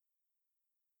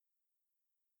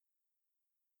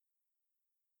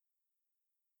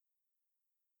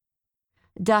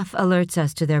Duff alerts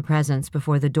us to their presence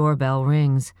before the doorbell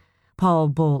rings. Paul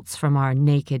bolts from our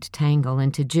naked tangle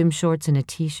into gym shorts and a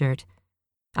t-shirt.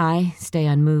 I stay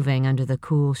unmoving under the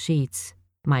cool sheets,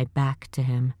 my back to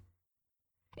him.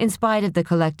 In spite of the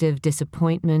collective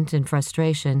disappointment and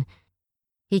frustration,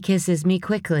 he kisses me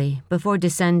quickly before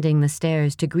descending the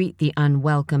stairs to greet the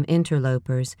unwelcome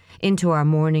interlopers into our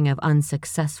morning of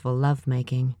unsuccessful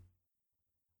lovemaking.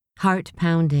 Heart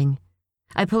pounding,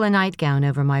 I pull a nightgown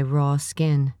over my raw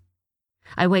skin.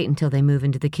 I wait until they move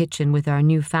into the kitchen with our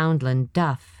Newfoundland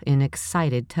Duff in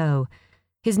excited tow,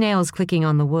 his nails clicking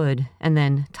on the wood and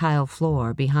then tile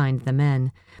floor behind the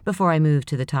men, before I move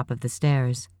to the top of the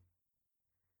stairs.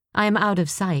 I am out of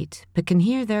sight, but can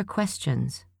hear their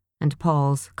questions and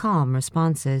Paul's calm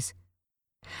responses.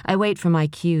 I wait for my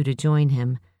cue to join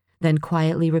him, then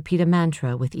quietly repeat a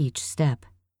mantra with each step.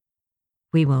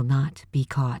 We will not be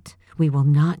caught. We will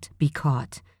not be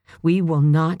caught. We will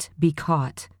not be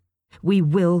caught. We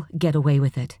will get away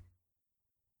with it.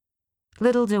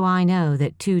 Little do I know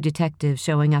that 2 detectives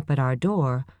showing up at our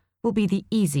door will be the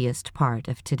easiest part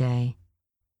of today.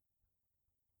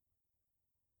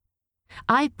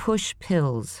 I push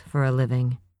pills for a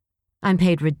living. I'm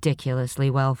paid ridiculously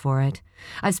well for it.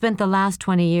 I've spent the last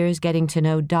 20 years getting to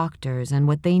know doctors and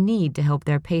what they need to help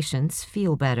their patients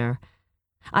feel better.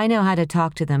 I know how to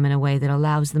talk to them in a way that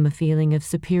allows them a feeling of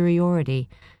superiority,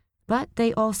 but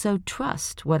they also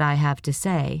trust what I have to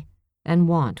say and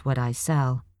want what I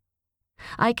sell.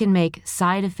 I can make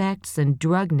side effects and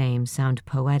drug names sound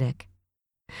poetic.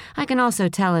 I can also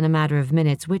tell in a matter of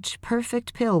minutes which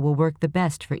perfect pill will work the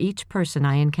best for each person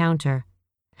I encounter.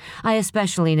 I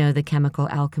especially know the chemical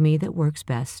alchemy that works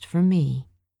best for me.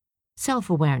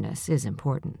 Self-awareness is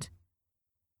important.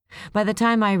 By the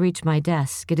time I reach my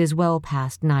desk, it is well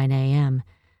past 9 a.m.,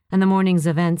 and the morning's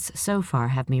events so far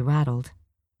have me rattled.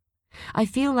 I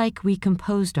feel like we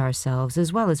composed ourselves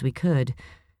as well as we could,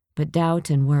 but doubt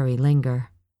and worry linger.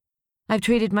 I've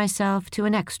treated myself to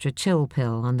an extra chill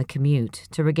pill on the commute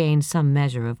to regain some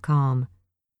measure of calm.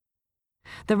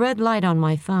 The red light on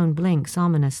my phone blinks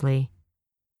ominously.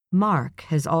 Mark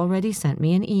has already sent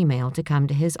me an email to come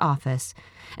to his office,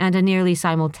 and a nearly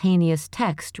simultaneous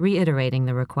text reiterating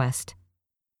the request.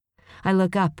 I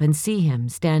look up and see him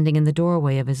standing in the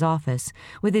doorway of his office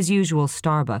with his usual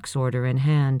Starbucks order in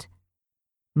hand.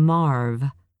 Marv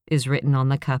is written on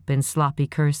the cup in sloppy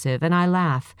cursive, and I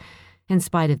laugh, in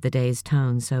spite of the day's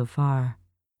tone so far.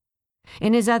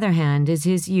 In his other hand is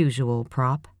his usual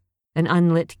prop, an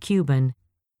unlit Cuban,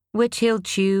 which he'll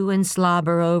chew and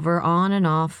slobber over on and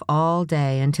off all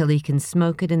day until he can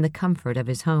smoke it in the comfort of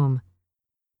his home.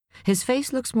 His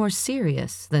face looks more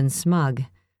serious than smug,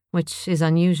 which is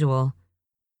unusual.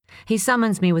 He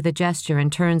summons me with a gesture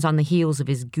and turns on the heels of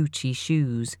his Gucci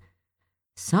shoes.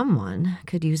 Someone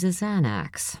could use a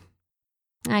Xanax.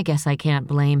 I guess I can't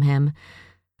blame him.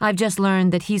 I've just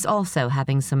learned that he's also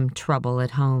having some trouble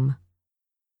at home.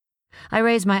 I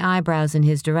raise my eyebrows in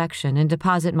his direction and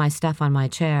deposit my stuff on my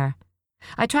chair.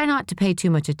 I try not to pay too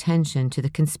much attention to the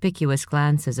conspicuous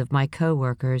glances of my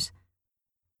co-workers.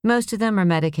 Most of them are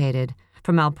medicated,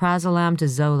 from alprazolam to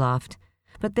Zoloft,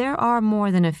 but there are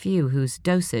more than a few whose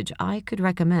dosage I could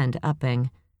recommend upping.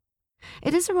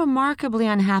 It is a remarkably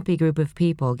unhappy group of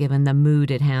people given the mood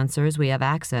enhancers we have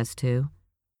access to.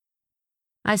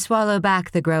 I swallow back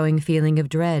the growing feeling of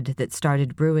dread that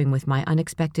started brewing with my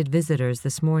unexpected visitors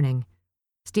this morning,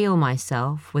 steel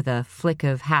myself with a flick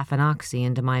of half an oxy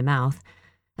into my mouth,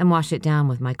 and wash it down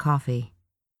with my coffee.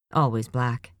 Always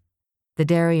black. The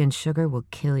dairy and sugar will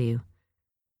kill you.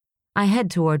 I head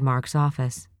toward Mark's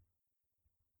office.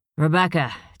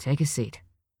 Rebecca, take a seat.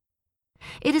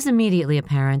 It is immediately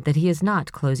apparent that he is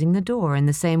not closing the door in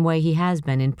the same way he has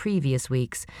been in previous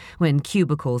weeks when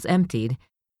cubicles emptied,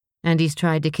 and he's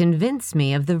tried to convince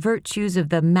me of the virtues of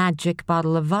the magic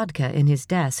bottle of vodka in his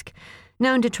desk,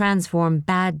 known to transform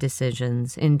bad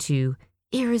decisions into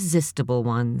irresistible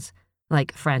ones,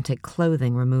 like frantic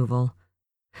clothing removal.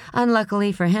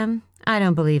 Unluckily for him, I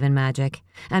don't believe in magic,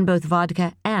 and both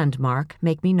vodka and Mark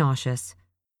make me nauseous.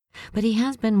 But he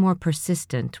has been more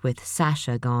persistent with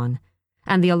Sasha gone,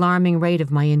 and the alarming rate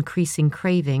of my increasing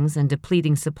cravings and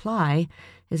depleting supply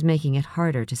is making it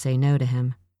harder to say no to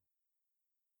him.